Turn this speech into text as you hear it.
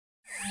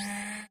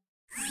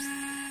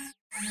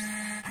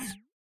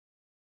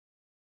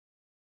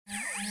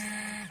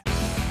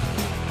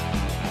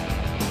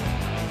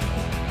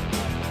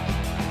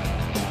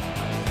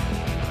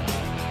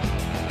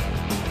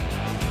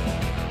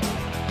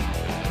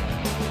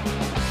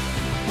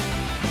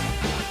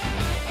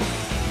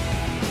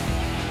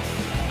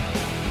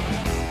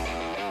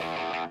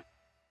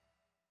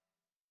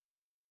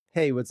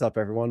Hey, what's up,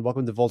 everyone?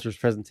 Welcome to Vultre's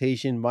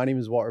presentation. My name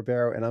is Walt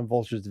Ribeiro, and I'm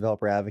Vultre's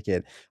developer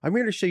advocate. I'm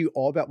here to show you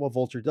all about what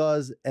Vultre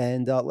does,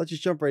 and let's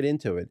just jump right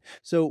into it.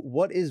 So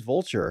what is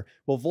Vultre?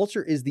 Well,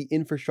 Vultre is the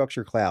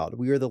infrastructure cloud.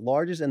 We are the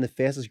largest and the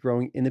fastest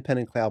growing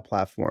independent cloud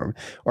platform.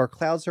 Our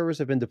cloud servers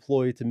have been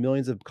deployed to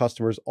millions of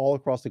customers all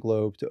across the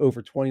globe to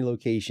over 20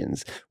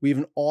 locations. We have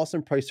an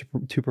awesome price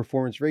to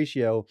performance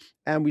ratio,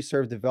 and we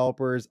serve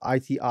developers,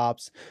 IT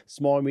ops,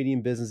 small and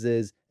medium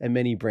businesses, and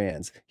many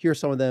brands. Here are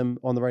some of them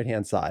on the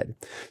right-hand side.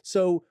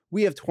 So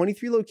we have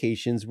 23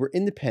 locations. We're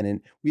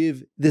independent. We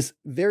have this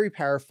very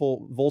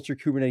powerful Vultre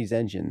Kubernetes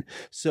engine.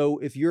 So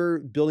if you're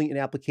building an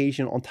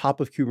application on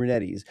top of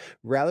Kubernetes,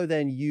 rather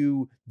than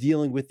you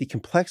dealing with the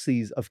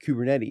complexities of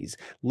Kubernetes,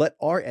 let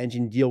our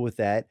engine deal with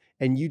that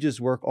and you just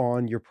work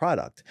on your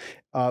product.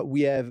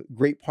 We have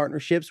great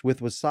partnerships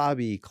with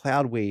Wasabi,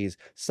 Cloudways,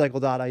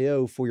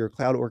 Cycle.io for your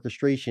cloud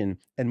orchestration,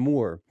 and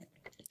more.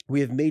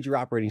 We have major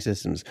operating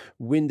systems,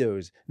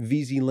 Windows,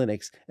 VZ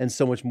Linux, and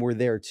so much more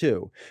there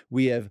too.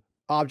 We have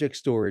object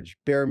storage,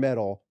 bare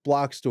metal,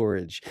 block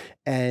storage,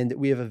 and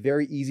we have a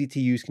very easy to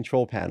use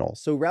control panel.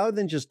 So rather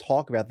than just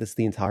talk about this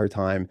the entire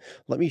time,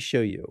 let me show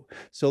you.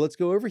 So let's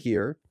go over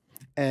here.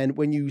 And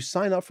when you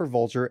sign up for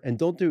Vultre, and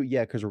don't do it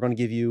yet because we're going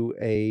to give you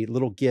a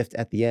little gift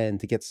at the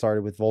end to get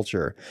started with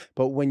Vultre.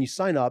 But when you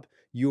sign up,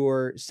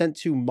 you're sent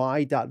to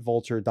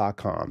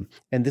my.vultre.com.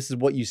 And this is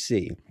what you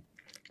see.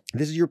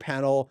 This is your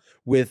panel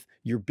with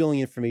your billing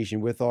information,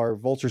 with our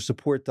Vultre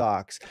support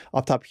docs.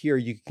 Up top here,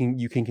 you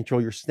can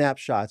control your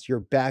snapshots,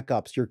 your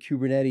backups, your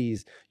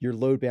Kubernetes, your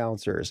load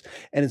balancers,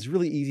 and it's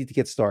really easy to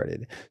get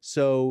started.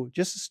 So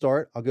just to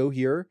start, I'll go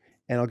here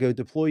and I'll go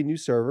deploy new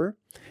server,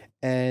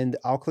 and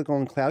I'll click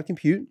on cloud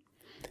compute.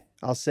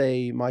 I'll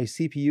say my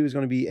CPU is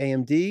going to be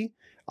AMD.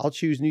 I'll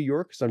choose New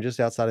York because I'm just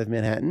outside of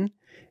Manhattan,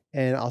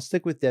 and I'll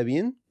stick with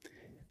Debian.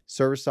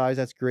 Server size,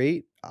 that's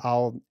great.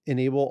 I'll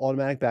enable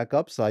automatic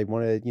backups. I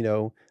want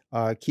to,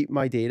 keep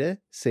my data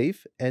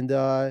safe and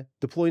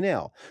deploy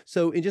now.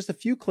 So in just a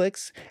few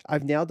clicks,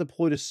 I've now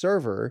deployed a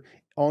server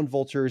on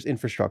Vultre's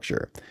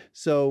infrastructure.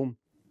 So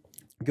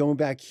going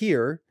back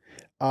here,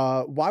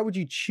 why would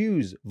you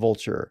choose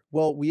Vultre?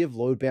 Well, we have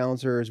load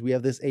balancers. We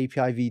have this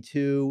API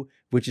v2,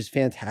 which is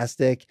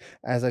fantastic.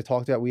 As I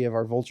talked about, we have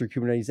our Vultre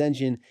Kubernetes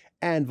engine,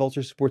 and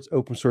Vultre supports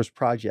open source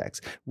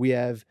projects. We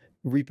have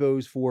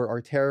repos for our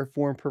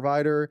Terraform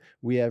provider.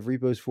 We have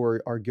repos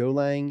for our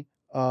Golang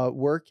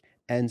work,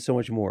 and so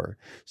much more.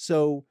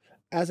 So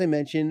as I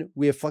mentioned,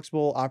 we have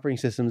flexible operating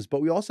systems,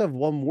 but we also have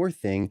one more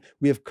thing.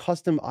 We have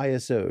custom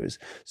ISOs.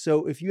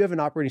 So if you have an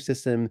operating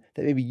system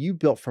that maybe you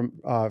built from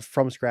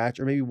scratch,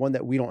 or maybe one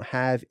that we don't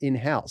have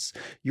in-house,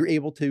 you're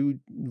able to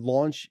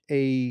launch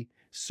a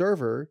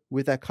server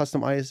with that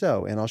custom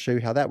ISO, and I'll show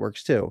you how that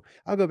works too.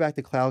 I'll go back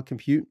to cloud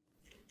compute,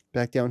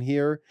 back down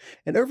here,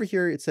 and over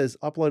here it says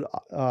upload.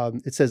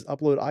 It says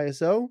upload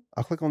ISO.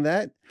 I'll click on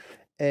that,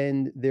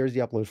 and there's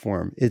the upload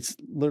form. It's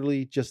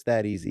literally just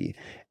that easy.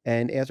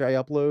 And after I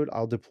upload,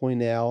 I'll deploy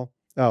now.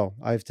 Oh,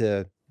 I have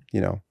to,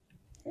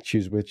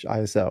 choose which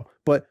ISO.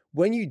 But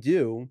when you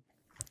do,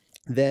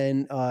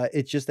 then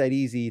it's just that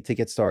easy to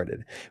get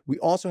started. We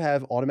also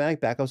have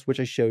automatic backups, which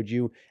I showed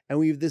you, and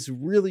we have this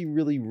really,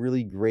 really,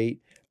 really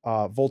great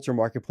Vultre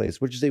Marketplace,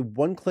 which is a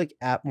one-click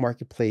app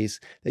marketplace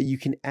that you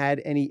can add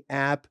any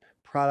app,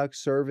 product,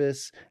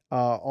 service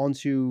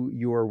onto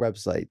your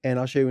website. And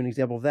I'll show you an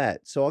example of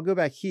that. So I'll go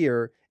back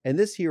here, and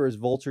this here is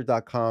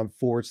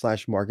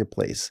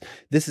vultre.com/marketplace.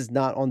 This is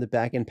not on the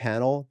backend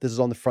panel. This is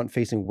on the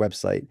front-facing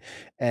website.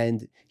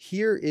 And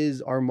here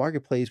is our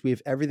marketplace. We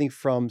have everything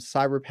from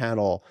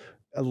CyberPanel,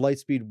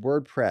 Lightspeed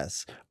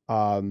WordPress.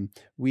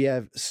 We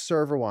have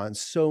ServerOne,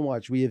 so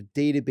much. We have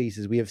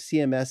databases. We have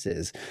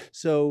CMSs.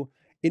 So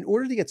in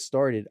order to get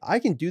started, I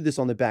can do this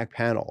on the back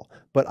panel,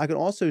 but I can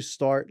also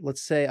start,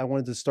 let's say I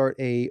wanted to start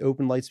a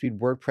open Lightspeed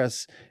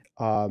WordPress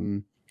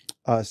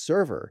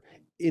server.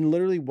 In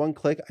literally one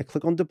click, I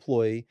click on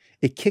deploy,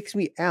 it kicks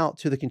me out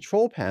to the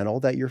control panel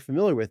that you're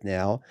familiar with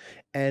now.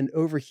 And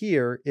over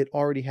here, it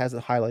already has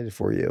it highlighted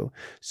for you.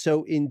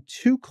 So in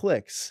 2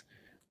 clicks,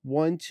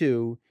 1,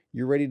 2,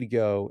 you're ready to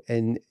go.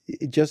 And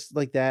just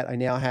like that, I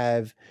now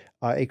have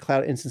a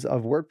cloud instance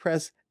of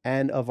WordPress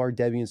and of our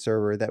Debian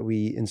server that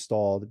we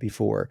installed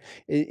before.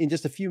 In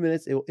just a few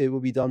minutes, it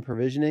will be done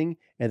provisioning,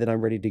 and then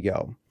I'm ready to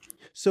go.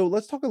 So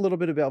let's talk a little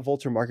bit about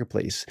Vultre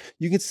Marketplace.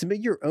 You can submit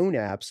your own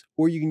apps,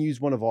 or you can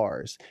use one of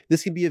ours.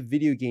 This can be a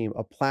video game,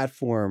 a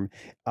platform,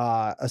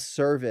 a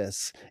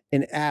service,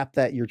 an app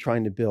that you're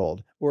trying to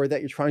build, or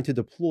that you're trying to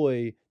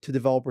deploy to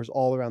developers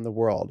all around the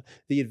world.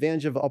 The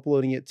advantage of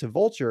uploading it to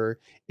Vultre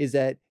is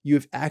that you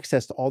have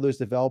access to all those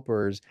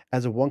developers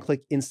as a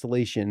one-click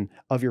installation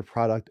of your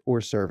product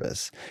or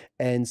service.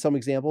 And some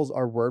examples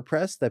are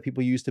WordPress that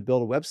people use to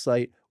build a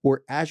website,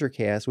 or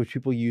AzureCast, which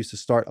people use to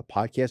start a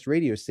podcast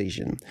radio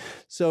station.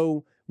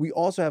 So we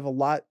also have a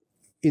lot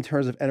in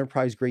terms of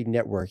enterprise grade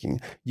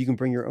networking. You can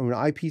bring your own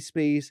IP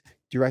space,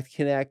 direct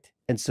connect,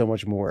 and so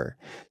much more.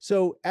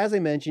 So as I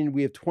mentioned,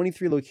 we have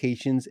 23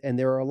 locations and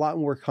there are a lot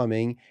more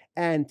coming.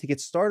 And to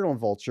get started on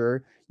Vultr,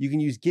 you can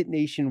use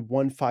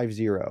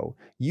GetNation150.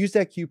 Use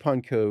that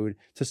coupon code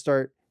to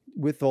start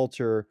with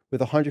Vultr with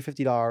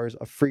 $150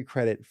 of free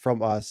credit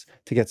from us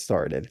to get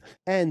started.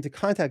 And to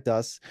contact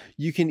us,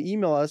 you can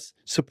email us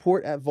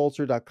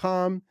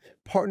support@vultr.com,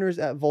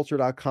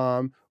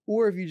 partners@vultr.com,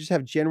 or if you just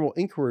have general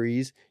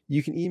inquiries,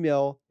 you can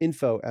email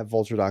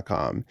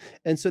info@vultr.com.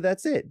 And so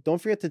that's it.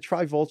 Don't forget to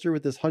try Vultr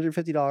with this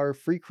 $150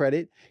 free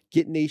credit,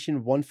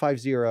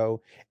 GetNation150.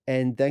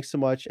 And thanks so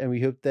much. And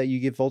we hope that you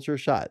give Vultr a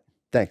shot.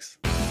 Thanks.